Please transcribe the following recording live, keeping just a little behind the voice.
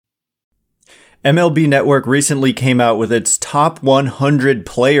MLB Network recently came out with its top 100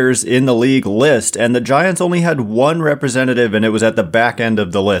 players in the league list, and the Giants only had one representative, and it was at the back end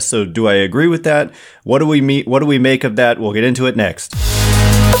of the list. So do I agree with that? What do we make of that? We'll get into it next.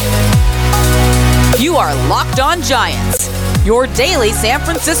 You are Locked On Giants, your daily San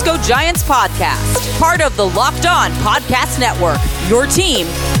Francisco Giants podcast. Part of the Locked On Podcast Network, your team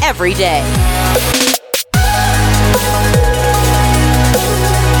every day.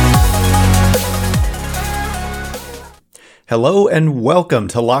 Hello and welcome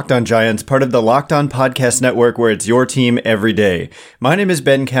to Locked On Giants, part of the Locked On Podcast Network, where it's your team every day. My name is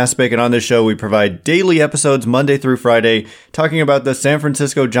Ben Kaspick, and on this show we provide daily episodes Monday through Friday talking about the San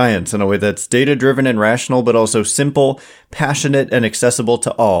Francisco Giants in a way that's data-driven and rational, but also simple, passionate, and accessible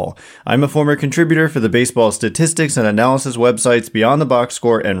to all. I'm a former contributor for the baseball statistics and analysis websites Beyond the Box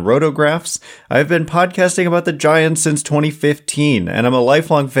Score and Rotographs. I've been podcasting about the Giants since 2015, and I'm a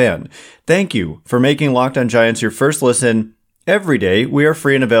lifelong fan. Thank you for making Locked On Giants your first listen. Every day, we are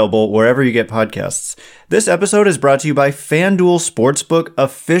free and available wherever you get podcasts. This episode is brought to you by FanDuel Sportsbook,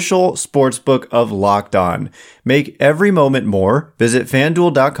 official sportsbook of Locked On. Make every moment more. Visit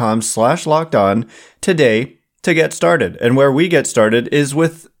FanDuel.com/LockedOn today to get started. And where we get started is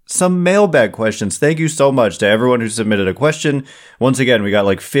with some mailbag questions. Thank you so much to everyone who submitted a question. Once again, we got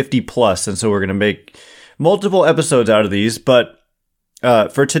like 50 plus, and so we're going to make multiple episodes out of these. But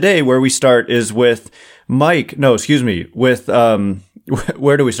for today, where we start is with where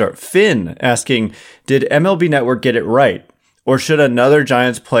do we start? Finn asking, did MLB Network get it right? Or should another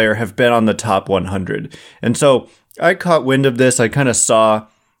Giants player have been on the top 100? And so I caught wind of this. I kind of saw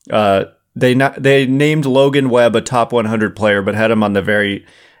they named Logan Webb a top 100 player, but had him on the very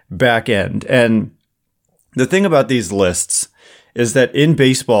back end. And the thing about these lists is that in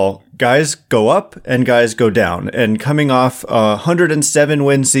baseball, guys go up and guys go down. And coming off a 107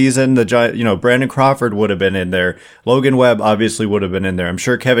 win season, Brandon Crawford would have been in there. Logan Webb obviously would have been in there. I'm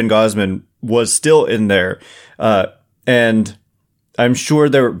sure Kevin Gausman was still in there. And I'm sure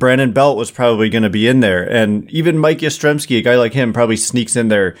Brandon Belt was probably going to be in there. And even Mike Yastrzemski, a guy like him, probably sneaks in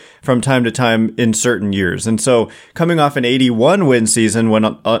there from time to time in certain years. And so coming off an 81 win season when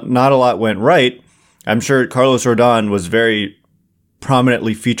not a lot went right, I'm sure Carlos Rodon was very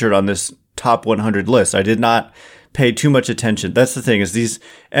prominently featured on this top 100 list. I did not pay too much attention. That's the thing, is these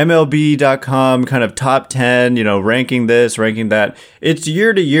MLB.com kind of top 10, ranking this, ranking that. It's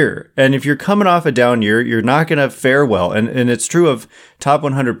year to year. And if you're coming off a down year, you're not going to fare well. And it's true of top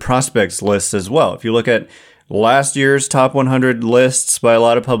 100 prospects lists as well. If you look at last year's top 100 lists by a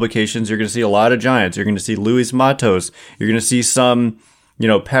lot of publications, you're going to see a lot of Giants. You're going to see Luis Matos. You're going to see some,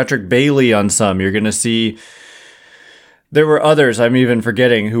 Patrick Bailey on some. You're going to see there were others I'm even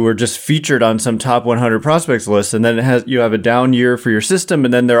forgetting who were just featured on some top 100 prospects lists, and then you have a down year for your system,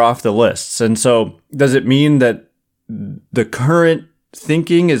 and then they're off the lists. And so does it mean that the current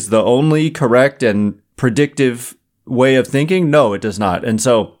thinking is the only correct and predictive way of thinking? No, it does not. And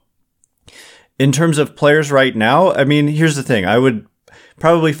so in terms of players right now, here's the thing. I would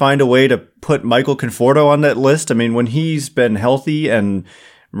probably find a way to put Michael Conforto on that list. When he's been healthy and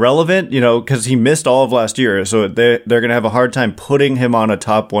relevant, because he missed all of last year. So they're going to have a hard time putting him on a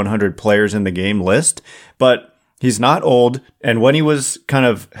top 100 players in the game list. But he's not old. And when he was kind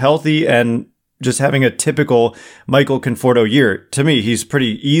of healthy and just having a typical Michael Conforto year, to me, he's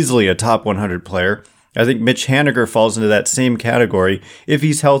pretty easily a top 100 player. I think Mitch Haniger falls into that same category. If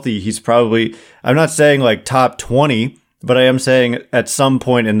he's healthy, he's probably, I'm not saying like top 20, but I am saying at some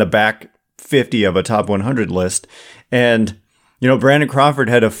point in the back 50 of a top 100 list. And Brandon Crawford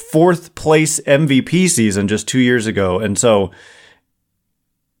had a fourth place MVP season just 2 years ago. And so,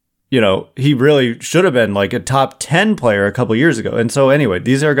 he really should have been like a top 10 player a couple years ago. And so anyway,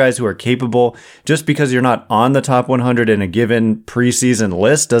 these are guys who are capable. Just because you're not on the top 100 in a given preseason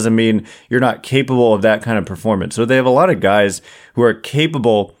list doesn't mean you're not capable of that kind of performance. So they have a lot of guys who are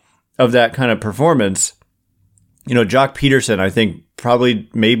capable of that kind of performance. Jock Peterson, I think, probably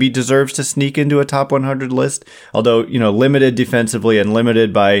maybe deserves to sneak into a top 100 list, although, limited defensively and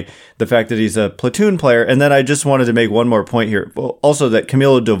limited by the fact that he's a platoon player. And then I just wanted to make one more point here. Also, that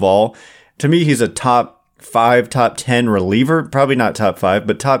Camilo Doval, to me, he's a top 5, top 10 reliever, probably not top 5,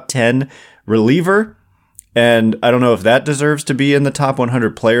 but top 10 reliever. And I don't know if that deserves to be in the top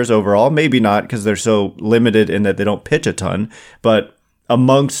 100 players overall. Maybe not, because they're so limited in that they don't pitch a ton. But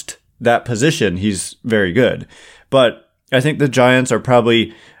amongst that position, he's very good. But I think the Giants are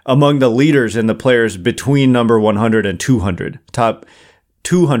probably among the leaders in the players between number 100 and 200. Top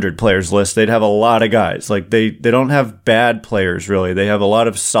 200 players list, they'd have a lot of guys. Like they don't have bad players, really. They have a lot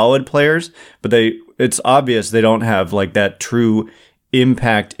of solid players, but it's obvious they don't have like that true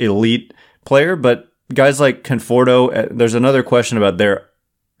impact elite player, but guys like Conforto, there's another question about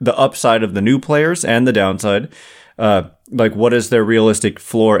the upside of the new players and the downside. Like what is their realistic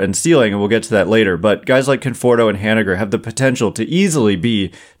floor and ceiling, and we'll get to that later. But guys like Conforto and Haniger have the potential to easily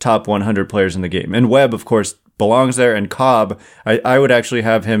be top 100 players in the game. And Webb, of course, belongs there, and Cobb, I would actually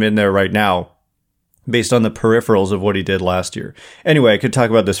have him in there right now based on the peripherals of what he did last year. Anyway, I could talk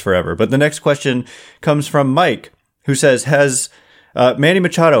about this forever. But the next question comes from Mike, who says, Manny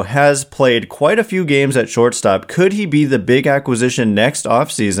Machado has played quite a few games at shortstop. Could he be the big acquisition next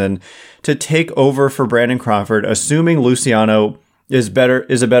offseason to take over for Brandon Crawford, assuming Luciano is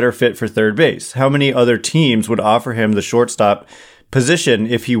a better fit for third base? How many other teams would offer him the shortstop position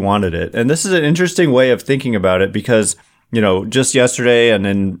if he wanted it? And this is an interesting way of thinking about it because, just yesterday and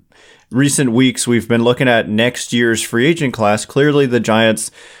in recent weeks, we've been looking at next year's free agent class. Clearly, the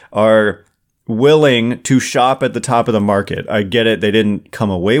Giants are willing to shop at the top of the market. I get it. They didn't come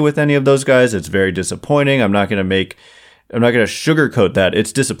away with any of those guys. It's very disappointing. I'm not going to sugarcoat that.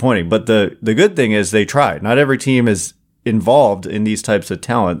 It's disappointing. But the good thing is they tried. Not every team is involved in these types of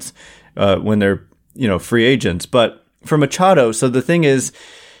talents when they're, free agents. But for Machado, so the thing is,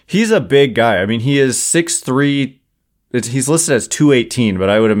 he's a big guy. I mean, he is 6'3". He's listed as 218, but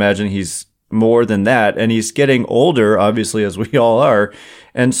I would imagine he's more than that. And he's getting older, obviously, as we all are.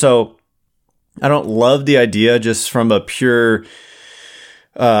 And so I don't love the idea just from a pure,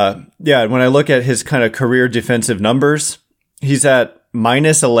 when I look at his kind of career defensive numbers, he's at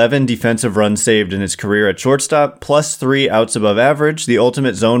minus 11 defensive runs saved in his career at shortstop, plus 3 outs above average. The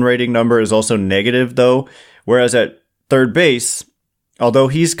ultimate zone rating number is also negative, though, whereas at third base, although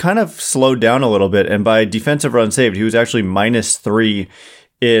he's kind of slowed down a little bit, and by defensive runs saved, he was actually minus 3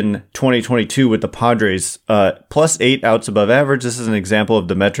 in 2022 with the Padres, plus 8 outs above average. This is an example of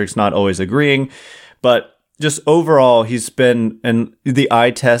the metrics not always agreeing, but just overall, he's been, and the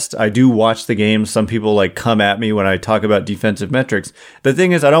eye test, I do watch the games. Some people come at me when I talk about defensive metrics. The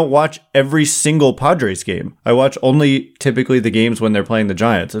thing is, I don't watch every single Padres game. I watch only typically the games when they're playing the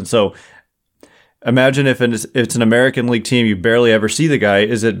Giants. And so imagine if it's an American League team, you barely ever see the guy.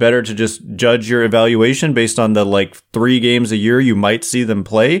 Is it better to just judge your evaluation based on the 3 games a year you might see them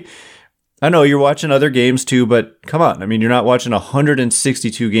play? I know you're watching other games too, but come on. I mean, you're not watching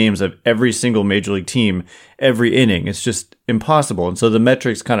 162 games of every single Major League team every inning. It's just impossible. And so the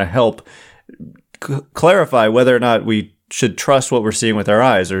metrics kind of help clarify whether or not we should trust what we're seeing with our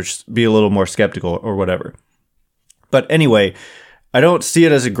eyes or just be a little more skeptical or whatever. But anyway, I don't see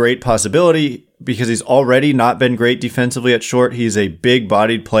it as a great possibility because he's already not been great defensively at short. He's a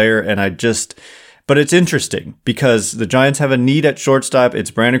big-bodied player, and but it's interesting because the Giants have a need at shortstop.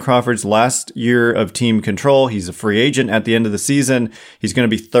 It's Brandon Crawford's last year of team control. He's a free agent at the end of the season. He's going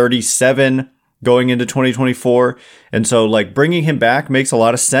to be 37 going into 2024. And so bringing him back makes a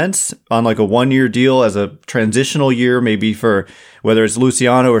lot of sense on a 1-year deal as a transitional year, maybe for whether it's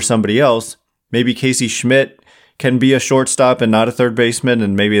Luciano or somebody else. Maybe Casey Schmidt can be a shortstop and not a third baseman,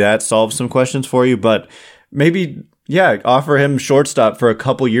 and maybe that solves some questions for you. But maybe, offer him shortstop for a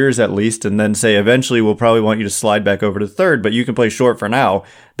couple years at least, and then say eventually we'll probably want you to slide back over to third, but you can play short for now.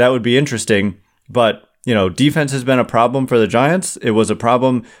 That would be interesting. But, defense has been a problem for the Giants. It was a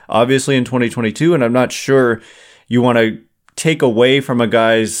problem, obviously, in 2022, and I'm not sure you want to take away from a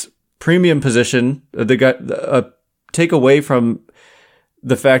guy's premium position, take away from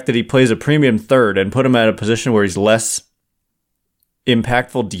the fact that he plays a premium third and put him at a position where he's less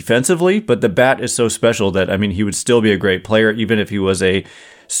impactful defensively, but the bat is so special that, he would still be a great player even if he was a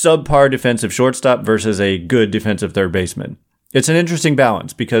subpar defensive shortstop versus a good defensive third baseman. It's an interesting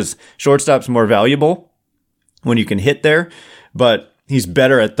balance because shortstop's more valuable when you can hit there, but he's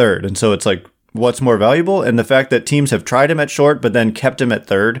better at third. And so it's what's more valuable? And the fact that teams have tried him at short, but then kept him at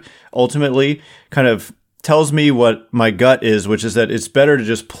third, ultimately kind of tells me what my gut is, which is that it's better to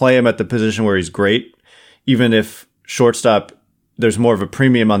just play him at the position where he's great, even if shortstop, there's more of a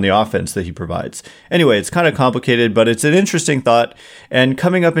premium on the offense that he provides. Anyway, it's kind of complicated, but it's an interesting thought. And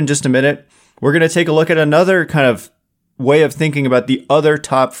coming up in just a minute, we're going to take a look at another kind of way of thinking about the other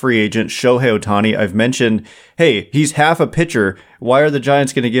top free agent, Shohei Ohtani. I've mentioned, hey, he's half a pitcher. Why are the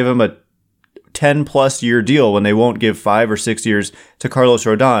Giants going to give him a 10-plus year deal when they won't give 5 or 6 years to Carlos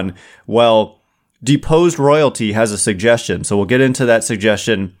Rodon? Well, Deposed Royalty has a suggestion, so we'll get into that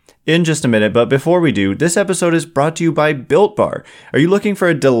suggestion in just a minute. But before we do, this episode is brought to you by Built Bar. Are you looking for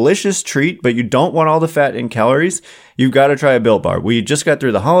a delicious treat, but you don't want all the fat and calories? You've got to try a Built Bar. We just got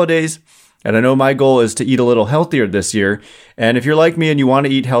through the holidays, and I know my goal is to eat a little healthier this year. And if you're like me and you want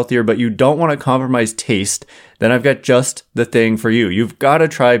to eat healthier, but you don't want to compromise taste, then I've got just the thing for you. You've got to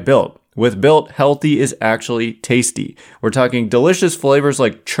try Built. With Built, healthy is actually tasty. We're talking delicious flavors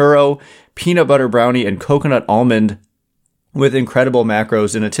like churro, peanut butter brownie, and coconut almond with incredible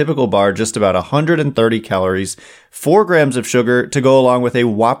macros in a typical bar, just about 130 calories, 4 grams of sugar to go along with a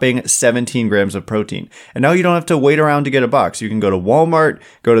whopping 17 grams of protein. And now you don't have to wait around to get a box. You can go to Walmart,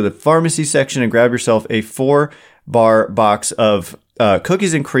 go to the pharmacy section and grab yourself a 4-bar box of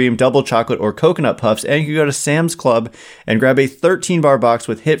cookies and cream, double chocolate, or coconut puffs. And you can go to Sam's Club and grab a 13-bar box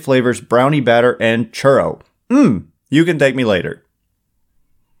with hit flavors, brownie batter, and churro. You can thank me later.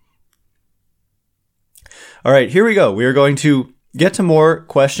 All right, here we go. We are going to get to more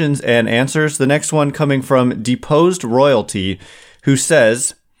questions and answers. The next one coming from Deposed Royalty, who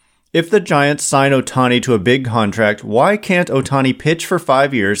says, if the Giants sign Ohtani to a big contract, why can't Ohtani pitch for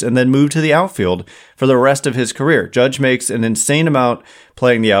 5 years and then move to the outfield for the rest of his career? Judge makes an insane amount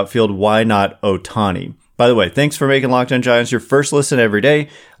playing the outfield. Why not Ohtani? By the way, thanks for making Locked On Giants your first listen every day.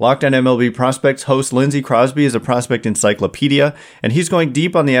 Locked On MLB Prospects host Lindsey Crosby is a prospect encyclopedia, and he's going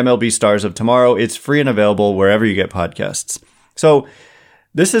deep on the MLB stars of tomorrow. It's free and available wherever you get podcasts. So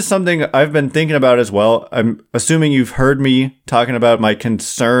this is something I've been thinking about as well. I'm assuming you've heard me talking about my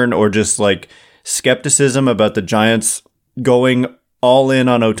concern or just like skepticism about the Giants going all in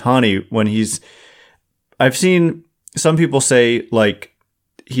on Ohtani when I've seen some people say like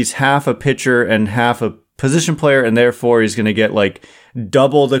he's half a pitcher and half a position player, and therefore he's going to get like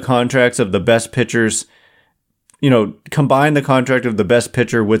double the contracts of the best pitchers, combine the contract of the best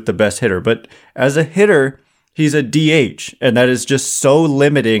pitcher with the best hitter. But as a hitter, he's a DH, and that is just so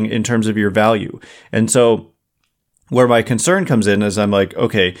limiting in terms of your value. And so where my concern comes in is I'm like,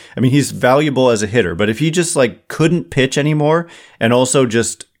 okay, I mean, he's valuable as a hitter, but if he just like couldn't pitch anymore and also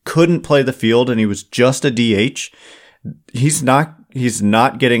just couldn't play the field and he was just a DH, he's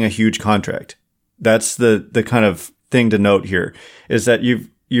not getting a huge contract. That's the kind of thing to note here, is that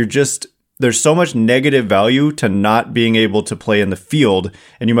there's so much negative value to not being able to play in the field.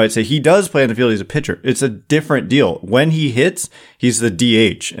 And you might say he does play in the field. He's a pitcher. It's a different deal. When he hits, he's the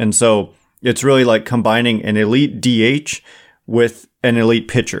DH. And so it's really like combining an elite DH with an elite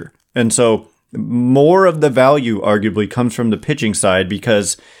pitcher. And so more of the value arguably comes from the pitching side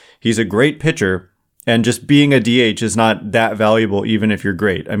because he's a great pitcher, and just being a DH is not that valuable even if you're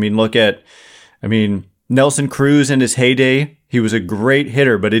great. I mean, Nelson Cruz in his heyday, he was a great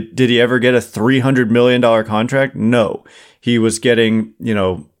hitter, but did he ever get a $300 million contract? No. He was getting,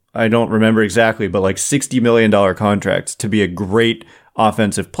 I don't remember exactly, but like $60 million contracts to be a great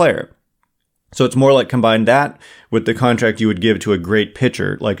offensive player. So it's more like combine that with the contract you would give to a great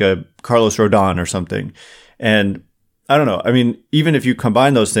pitcher, like a Carlos Rodon or something. And I don't know. I mean, even if you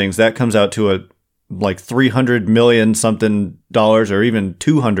combine those things, that comes out to a like $300 million something dollars, or even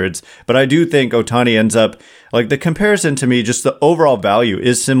 200s. But I do think Ohtani ends up like the comparison to me, just the overall value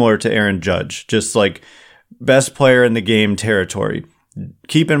is similar to Aaron Judge, just like best player in the game territory.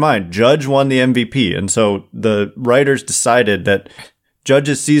 Keep in mind, Judge won the MVP. And so the writers decided that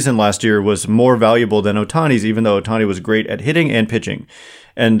Judge's season last year was more valuable than Ohtani's, even though Ohtani was great at hitting and pitching.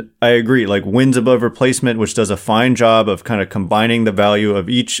 And I agree, like wins above replacement, which does a fine job of kind of combining the value of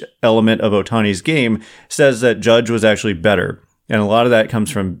each element of Ohtani's game, says that Judge was actually better. And a lot of that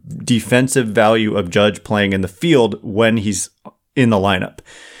comes from defensive value of Judge playing in the field when he's in the lineup.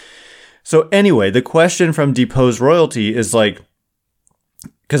 So anyway, the question from Deposed Royalty is like,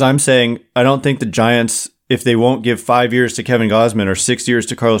 because I'm saying I don't think the Giants, if they won't give 5 years to Kevin Gausman or 6 years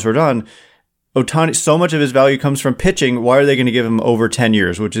to Carlos Rodon, Ohtani, so much of his value comes from pitching. Why are they going to give him over 10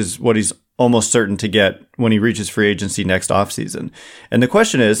 years, which is what he's almost certain to get when he reaches free agency next offseason? And the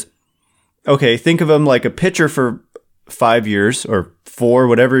question is, okay, think of him like a pitcher for 5 years or 4,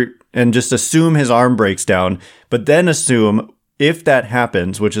 whatever, and just assume his arm breaks down, but then assume if that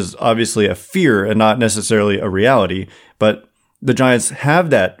happens, which is obviously a fear and not necessarily a reality, but the Giants have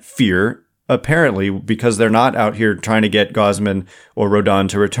that fear apparently because they're not out here trying to get Gausman or Rodon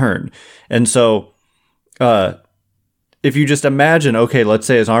to return. And so if you just imagine, okay, let's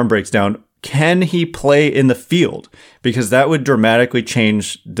say his arm breaks down, can he play in the field? Because that would dramatically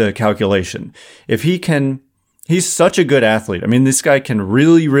change the calculation. If he can, he's such a good athlete. I mean, this guy can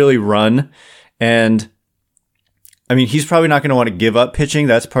really, really run. And I mean, he's probably not going to want to give up pitching.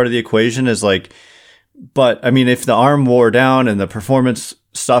 That's part of the equation is like, but I mean, if the arm wore down and the performance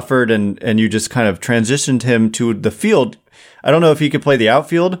suffered and you just kind of transitioned him to the field, I don't know if he could play the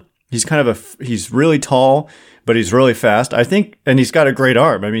outfield. He's kind of he's really tall, but he's really fast, I think, and he's got a great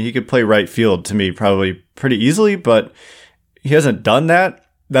arm. I mean, he could play right field to me probably pretty easily, but he hasn't done that.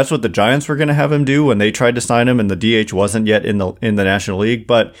 that's what the Giants were going to have him do when they tried to sign him, and the DH wasn't yet in the National League.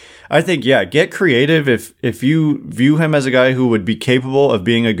 But I think, yeah, get creative. If you view him as a guy who would be capable of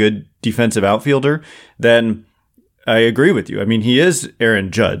being a good defensive outfielder, then I agree with you. I mean, he is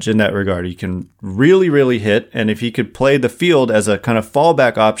Aaron Judge in that regard. He can really, really hit, and if he could play the field as a kind of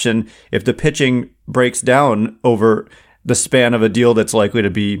fallback option, if the pitching breaks down over the span of a deal that's likely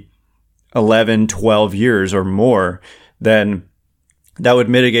to be 11, 12 years or more, then that would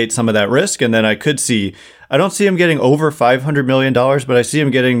mitigate some of that risk. And then I don't see him getting over $500 million, but I see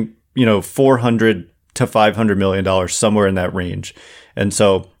him getting, $400 to $500 million, somewhere in that range. And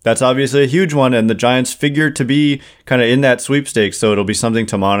so that's obviously a huge one. And the Giants figure to be kind of in that sweepstakes. So it'll be something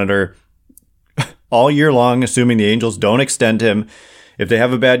to monitor all year long, assuming the Angels don't extend him. If they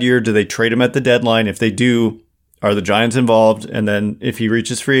have a bad year, do they trade him at the deadline? If they do, are the Giants involved? And then if he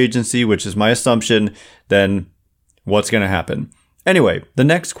reaches free agency, which is my assumption, then what's going to happen? Anyway, the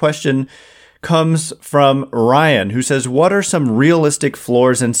next question comes from Ryan, who says, what are some realistic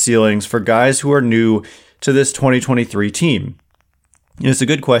floors and ceilings for guys who are new to this 2023 team? It's a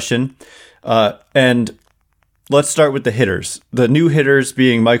good question. And let's start with the hitters. The new hitters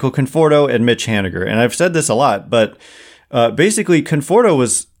being Michael Conforto and Mitch Haniger. And I've said this a lot, but basically Conforto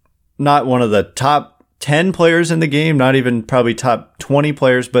was not one of the top 10 players in the game, not even probably top 20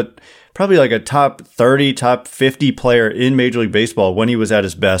 players, but probably like a top 30, top 50 player in Major League Baseball when he was at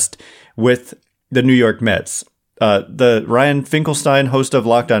his best with the New York Mets. The Ryan Finkelstein, host of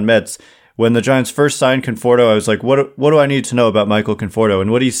Locked On Mets, when the Giants first signed Conforto, I was like, what do I need to know about Michael Conforto?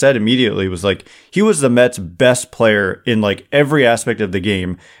 And what he said immediately was like, he was the Mets' best player in like every aspect of the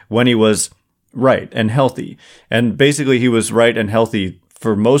game when he was right and healthy. And basically he was right and healthy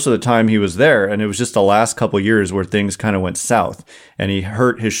for most of the time he was there. And it was just the last couple of years where things kind of went south, and he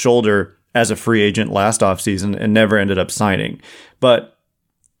hurt his shoulder as a free agent last offseason and never ended up signing. But,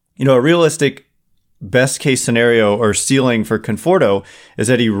 a realistic best case scenario or ceiling for Conforto is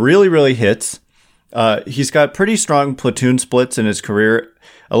that he really, really hits. He's got pretty strong platoon splits in his career,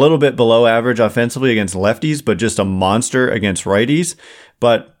 a little bit below average offensively against lefties, but just a monster against righties.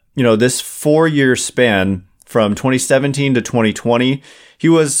 But, this 4-year span from 2017 to 2020, he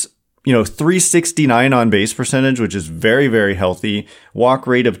was, 369 on base percentage, which is very, very healthy. Walk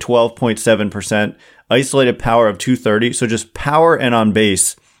rate of 12.7%, isolated power of 230. So just power and on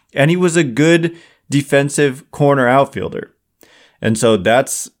base. And he was a good defensive corner outfielder. And so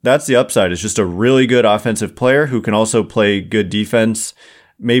that's the upside. It's just a really good offensive player who can also play good defense,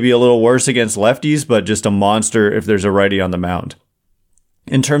 maybe a little worse against lefties, but just a monster if there's a righty on the mound.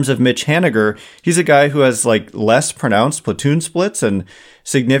 In terms of Mitch Haniger, he's a guy who has like less pronounced platoon splits and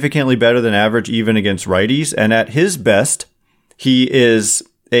significantly better than average even against righties. And at his best, he is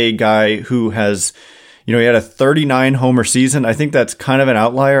a guy who has, he had a 39 homer season. I think that's kind of an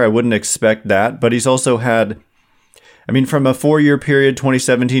outlier. I wouldn't expect that, but he's also had, from a 4-year period,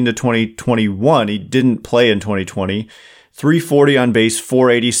 2017 to 2021, he didn't play in 2020, 340 on base,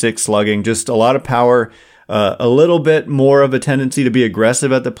 486 slugging, just a lot of power. A little bit more of a tendency to be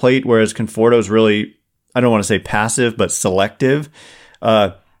aggressive at the plate, whereas Conforto's really, I don't want to say passive, but selective.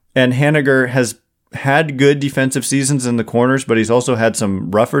 And Haniger has had good defensive seasons in the corners, but he's also had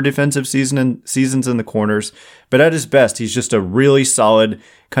some rougher defensive seasons in the corners. But at his best, he's just a really solid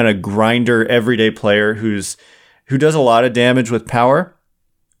kind of grinder, everyday player who does a lot of damage with power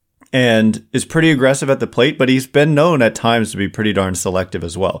and is pretty aggressive at the plate, but he's been known at times to be pretty darn selective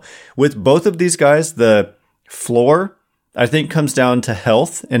as well. With both of these guys, the floor, I think, comes down to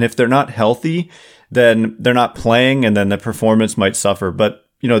health. And if they're not healthy, then they're not playing, and then the performance might suffer. But,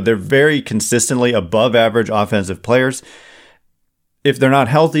 they're very consistently above average offensive players. If they're not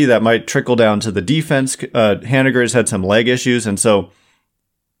healthy, that might trickle down to the defense. Haniger has had some leg issues. And so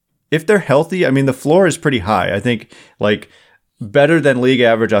if they're healthy, the floor is pretty high. I think better than league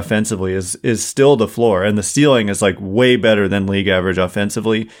average offensively is still the floor, and the ceiling is way better than league average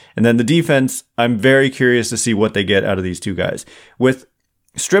offensively. And then the defense, I'm very curious to see what they get out of these two guys. With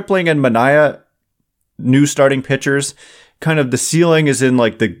Stripling and Manaea, new starting pitchers, kind of the ceiling is in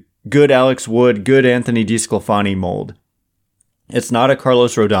the good Alex Wood, good Anthony DeSclafani mold. It's not a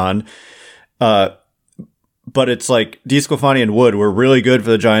Carlos Rodon, but it's DeSclafani and Wood were really good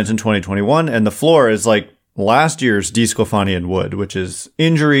for the Giants in 2021, and the floor is last year's DeSclafani and Wood, which is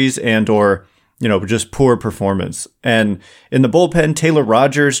injuries and or, just poor performance. And in the bullpen, Taylor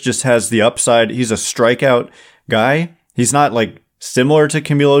Rogers just has the upside. He's a strikeout guy. He's not similar to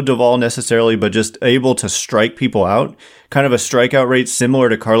Camilo Doval necessarily, but just able to strike people out. Kind of a strikeout rate similar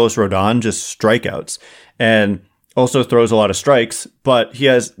to Carlos Rodon, just strikeouts. And also throws a lot of strikes, but he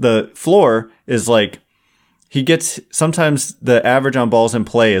has the floor is sometimes the average on balls in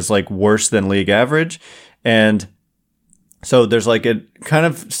play is like worse than league average. And so there's like a kind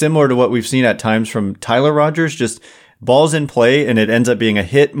of similar to what we've seen at times from Tyler Rogers, just balls in play and it ends up being a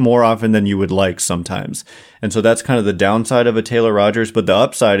hit more often than you would like sometimes. And so that's kind of the downside of a Taylor Rogers, but the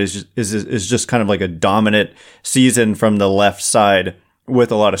upside is just kind of like a dominant season from the left side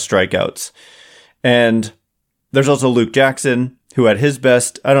with a lot of strikeouts. And there's also Luke Jackson, who at his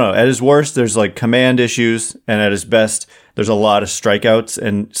best, I don't know, at his worst, there's like command issues, and at his best, there's a lot of strikeouts,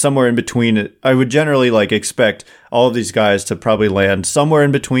 and somewhere in between, I would generally like expect all of these guys to probably land somewhere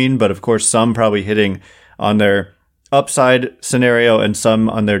in between, but of course, some probably hitting on their upside scenario and some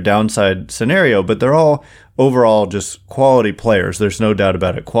on their downside scenario, but they're all overall just quality players. There's no doubt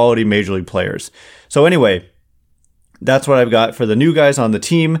about it. Quality major league players. So anyway, that's what I've got for the new guys on the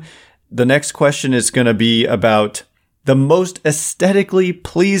team. The next question is going to be about the most aesthetically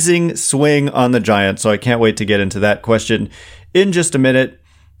pleasing swing on the Giants. So I can't wait to get into that question in just a minute.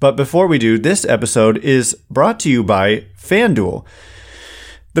 But before we do, this episode is brought to you by FanDuel.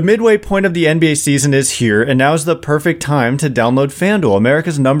 The midway point of the NBA season is here, and now is the perfect time to download FanDuel,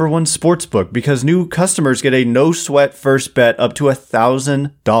 America's #1 sportsbook, because new customers get a no-sweat first bet up to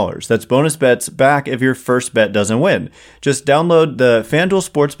 $1,000. That's bonus bets back if your first bet doesn't win. Just download the FanDuel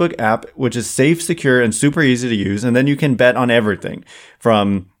Sportsbook app, which is safe, secure, and super easy to use, and then you can bet on everything,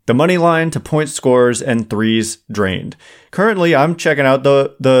 from the money line to point scores and threes drained. Currently, I'm checking out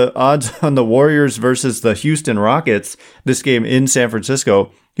the odds on the Warriors versus the Houston Rockets, this game in San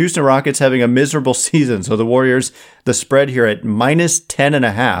Francisco. Houston Rockets having a miserable season. So the Warriors, the spread here at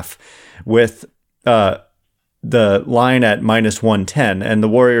 -10.5 with the line at -110. And the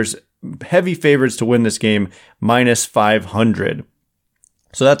Warriors heavy favorites to win this game -500.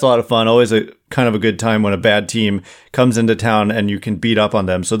 So that's a lot of fun. Always a kind of a good time when a bad team comes into town and you can beat up on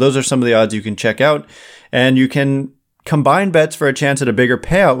them. So those are some of the odds you can check out. And you can combine bets for a chance at a bigger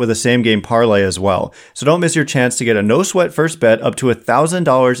payout with a same game parlay as well. So don't miss your chance to get a no sweat first bet up to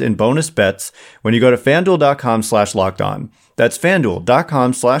 $1,000 in bonus bets when you go to FanDuel.com/lockedon. That's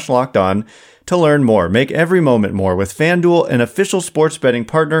FanDuel.com/lockedon to learn more. Make every moment more with FanDuel, an official sports betting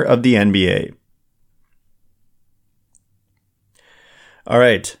partner of the NBA. All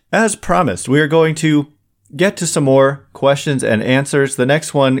right. As promised, we are going to get to some more questions and answers. The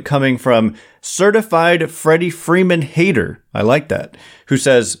next one coming from Certified Freddie Freeman Hater. I like that. Who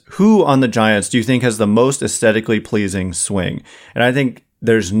says, who on the Giants do you think has the most aesthetically pleasing swing? And I think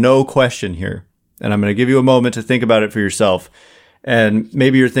there's no question here. And I'm going to give you a moment to think about it for yourself. And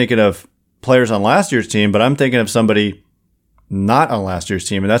maybe you're thinking of players on last year's team, but I'm thinking of somebody not on last year's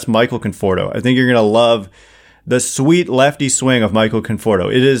team, and that's Michael Conforto. I think you're going to love the sweet lefty swing of Michael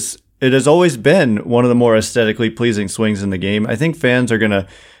Conforto. It has always been one of the more aesthetically pleasing swings in the game. I think fans are going to,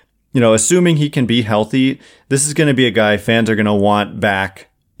 assuming he can be healthy, this is going to be a guy fans are going to want back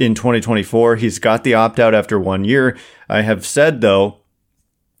in 2024. He's got the opt-out after 1 year. I have said, though,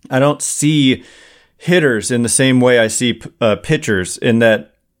 I don't see hitters in the same way I see pitchers, in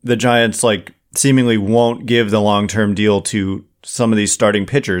that the Giants seemingly won't give the long-term deal to some of these starting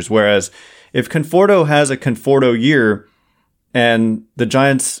pitchers. Whereas if Conforto has a Conforto year and the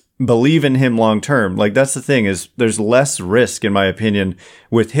Giants believe in him long-term, that's the thing, is there's less risk, in my opinion,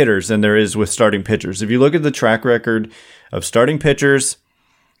 with hitters than there is with starting pitchers. If you look at the track record of starting pitchers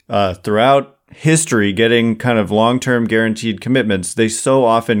throughout history getting kind of long-term guaranteed commitments, they so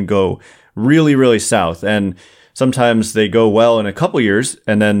often go really, really south. And sometimes they go well in a couple years,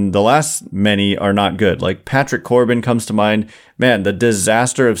 and then the last many are not good. Like Patrick Corbin comes to mind. Man, the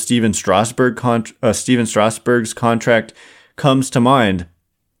disaster of Steven Strasburg's contract comes to mind.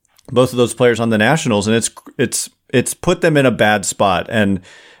 Both of those players on the Nationals, and it's put them in a bad spot. And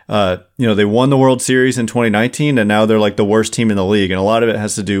they won the World Series in 2019, and now they're like the worst team in the league. And a lot of it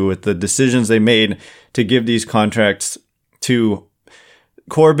has to do with the decisions they made to give these contracts to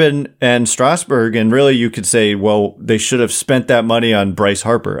Corbin and Strasburg. And really, you could say, well, they should have spent that money on Bryce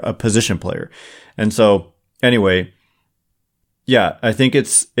Harper, a position player. And so, anyway, yeah, I think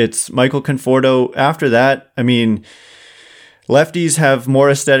it's Michael Conforto. After that, I mean, lefties have more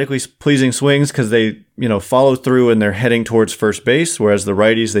aesthetically pleasing swings because they, follow through and they're heading towards first base, whereas the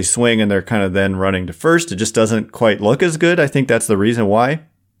righties, they swing and they're kind of then running to first. It just doesn't quite look as good. I think that's the reason why.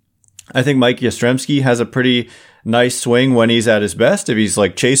 I think Mike Yastrzemski has a pretty nice swing when he's at his best. If he's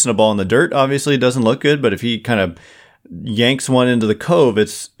chasing a ball in the dirt, obviously it doesn't look good, but if he kind of yanks one into the cove,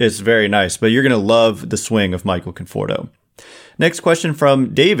 it's very nice. But you're going to love the swing of Michael Conforto. Next question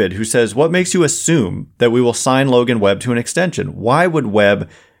from David, who says, what makes you assume that we will sign Logan Webb to an extension? Why would Webb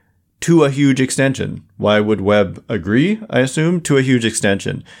to a huge extension? Why would Webb agree, I assume, to a huge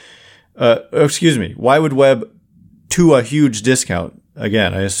extension? Why would Webb to a huge discount?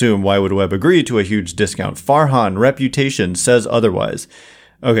 Again, I assume why would Webb agree to a huge discount? Farhan, reputation says otherwise.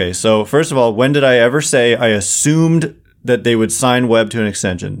 Okay, so first of all, when did I ever say I assumed that they would sign Webb to an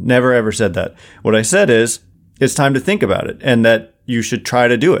extension? Never ever said that. What I said is it's time to think about it and that you should try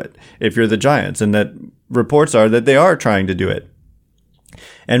to do it if you're the Giants, and that reports are that they are trying to do it.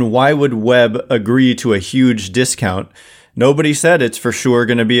 And why would Webb agree to a huge discount? Nobody said it's for sure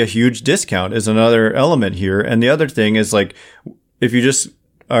going to be a huge discount is another element here. And the other thing is, like, if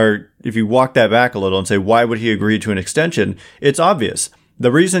you walk that back a little and say, why would he agree to an extension? It's obvious.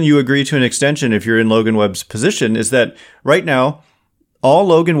 The reason you agree to an extension if you're in Logan Webb's position is that right now, all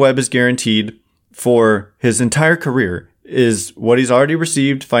Logan Webb is guaranteed for his entire career is what he's already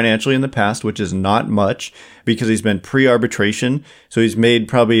received financially in the past, which is not much because he's been pre-arbitration. So he's made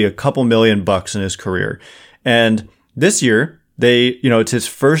probably a couple $1,000,000 in his career. And this year, it's his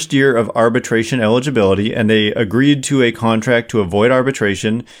first year of arbitration eligibility, and they agreed to a contract to avoid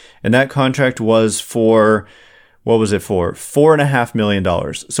arbitration. And that contract was for, what was it for? $4.5 million.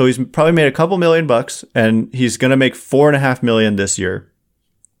 So he's probably made a couple $1,000,000, and he's going to make $4.5 million this year.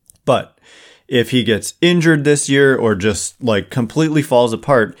 But if he gets injured this year or just like completely falls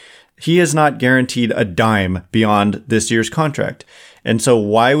apart, he is not guaranteed a dime beyond this year's contract. And so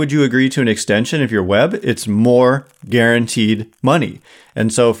why would you agree to an extension if you're Webb? It's more guaranteed money.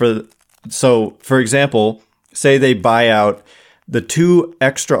 And so for example, say they buy out the 2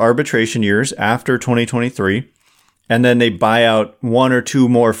 extra arbitration years after 2023, and then they buy out 1 or 2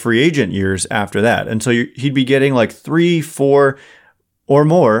 more free agent years after that. And so he'd be getting like 3, 4 or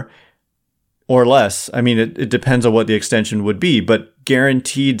more or less. I mean, it depends on what the extension would be, but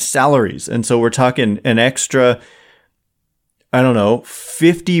guaranteed salaries. And so we're talking an extra, I don't know,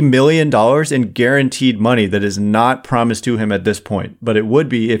 $50 million in guaranteed money that is not promised to him at this point, but it would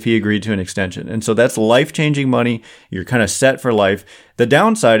be if he agreed to an extension. And so that's life-changing money. You're kind of set for life. The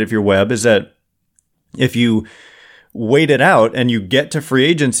downside, if you're Webb, is that if you wait it out and you get to free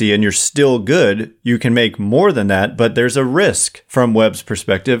agency and you're still good, you can make more than that, but there's a risk from Webb's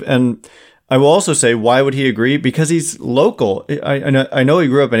perspective. And I will also say, why would he agree? Because he's local. I know he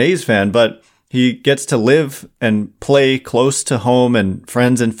grew up an A's fan, but he gets to live and play close to home and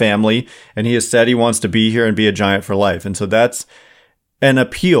friends and family. And he has said he wants to be here and be a Giant for life. And so that's an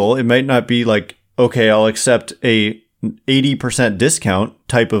appeal. It might not be like, okay, I'll accept a 80% discount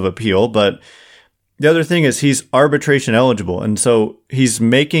type of appeal, but the other thing is he's arbitration eligible. And so he's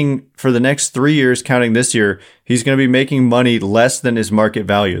making, for the next 3 years, counting this year, he's going to be making money less than his market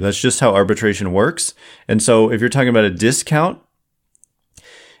value. That's just how arbitration works. And so if you're talking about a discount,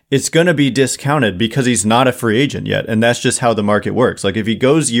 it's going to be discounted because he's not a free agent yet. And that's just how the market works. Like if he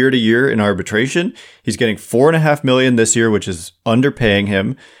goes year to year in arbitration, he's getting $4.5 million this year, which is underpaying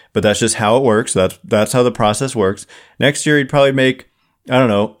him, but that's just how it works. That's how the process works. Next year, he'd probably make, I don't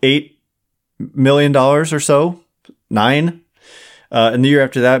know, $8 million or so, 9. And the year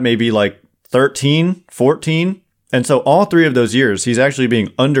after that, maybe like 13, 14. And so all 3 of those years, he's actually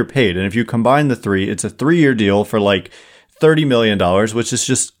being underpaid. And if you combine the 3, it's a 3-year deal for like $30 million, which is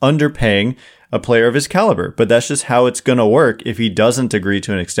just underpaying a player of his caliber. But that's just how it's going to work if he doesn't agree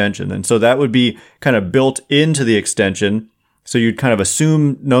to an extension. And so that would be kind of built into the extension. So you'd kind of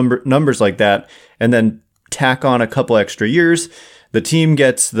assume numbers like that and then tack on a couple extra years. The team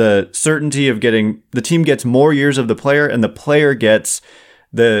gets the certainty of the team gets more years of the player, and the player gets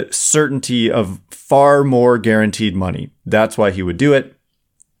the certainty of far more guaranteed money. That's why he would do it.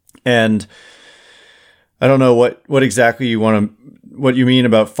 And I don't know what exactly what you mean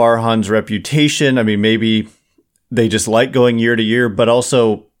about Farhan's reputation. I mean, maybe they just like going year to year, but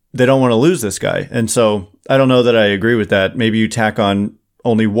also they don't want to lose this guy. And so I don't know that I agree with that. Maybe you tack on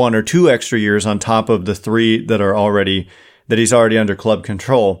only 1 or 2 extra years on top of the 3 that he's already under club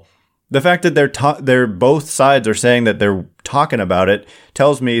control. The fact that they're both sides are saying that they're talking about it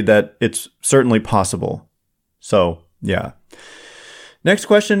tells me that it's certainly possible. So, yeah. Next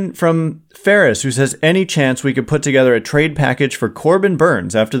question from Ferris, who says, any chance we could put together a trade package for Corbin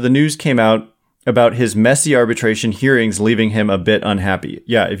Burnes after the news came out about his messy arbitration hearings leaving him a bit unhappy?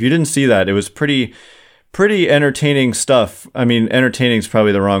 Yeah, if you didn't see that, it was pretty entertaining stuff. I mean, entertaining is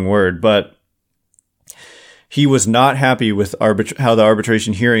probably the wrong word, but he was not happy with how the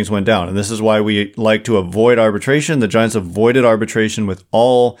arbitration hearings went down. And this is why we like to avoid arbitration. The Giants avoided arbitration with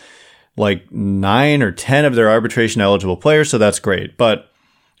all like 9 or 10 of their arbitration eligible players. So that's great. But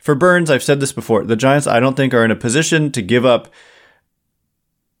for Burnes, I've said this before, the Giants, I don't think are in a position to give up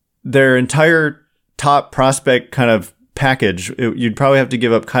their entire top prospect kind of package, you'd probably have to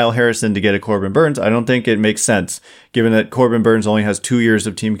give up Kyle Harrison to get a Corbin Burnes. I don't think it makes sense, given that Corbin Burnes only has 2 years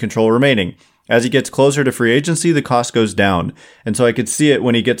of team control remaining. As he gets closer to free agency, the cost goes down. And so I could see it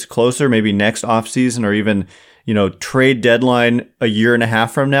when he gets closer, maybe next offseason or even, trade deadline a year and a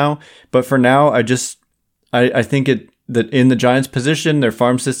half from now. But for now, I think that in the Giants' position, their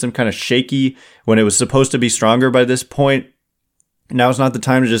farm system kind of shaky when it was supposed to be stronger by this point. Now's not the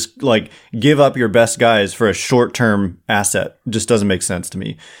time to just give up your best guys for a short-term asset. It just doesn't make sense to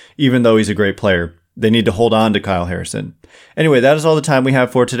me, even though he's a great player. They need to hold on to Kyle Harrison. Anyway, that is all the time we have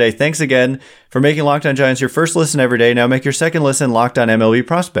for today. Thanks again for making Locked On Giants your first listen every day. Now make your second listen Locked On MLB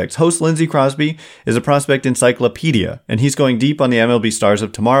Prospects. Host Lindsey Crosby is a prospect encyclopedia, and he's going deep on the MLB stars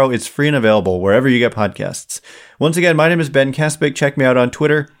of tomorrow. It's free and available wherever you get podcasts. Once again, my name is Ben Kaspick. Check me out on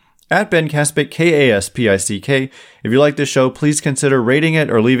Twitter at Ben Kaspick, Kaspick. If you like this show, please consider rating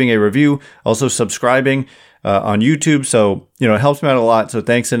it or leaving a review. Also subscribing on YouTube. So, it helps me out a lot. So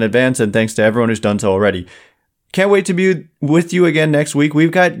thanks in advance, and thanks to everyone who's done so already. Can't wait to be with you again next week.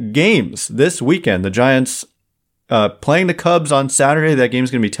 We've got games this weekend. The Giants playing the Cubs on Saturday. That game's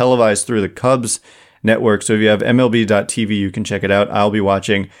going to be televised through the Cubs network. So if you have MLB.tv, you can check it out. I'll be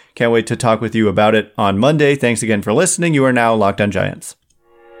watching. Can't wait to talk with you about it on Monday. Thanks again for listening. You are now Locked On Giants.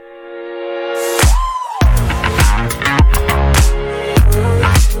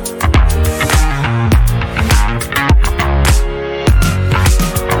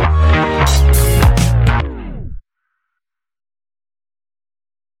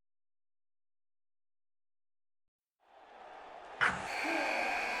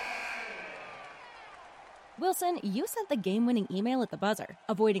 Wilson, you sent the game-winning email at the buzzer,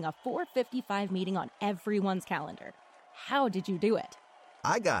 avoiding a 4:55 meeting on everyone's calendar. How did you do it?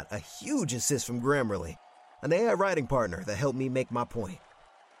 I got a huge assist from Grammarly, an AI writing partner that helped me make my point.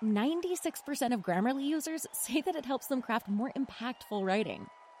 96% of Grammarly users say that it helps them craft more impactful writing.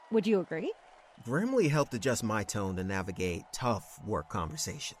 Would you agree? Grammarly helped adjust my tone to navigate tough work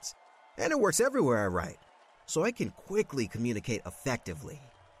conversations. And it works everywhere I write, so I can quickly communicate effectively.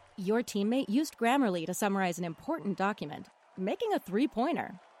 Your teammate used Grammarly to summarize an important document, making a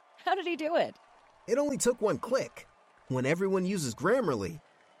 3-pointer. How did he do it? It only took one click. When everyone uses Grammarly,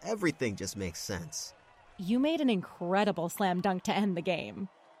 everything just makes sense. You made an incredible slam dunk to end the game.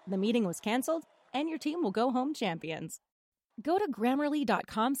 The meeting was canceled, and your team will go home champions. Go to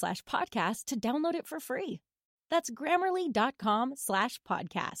Grammarly.com/podcast to download it for free. That's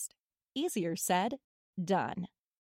Grammarly.com/podcast. Easier said, done.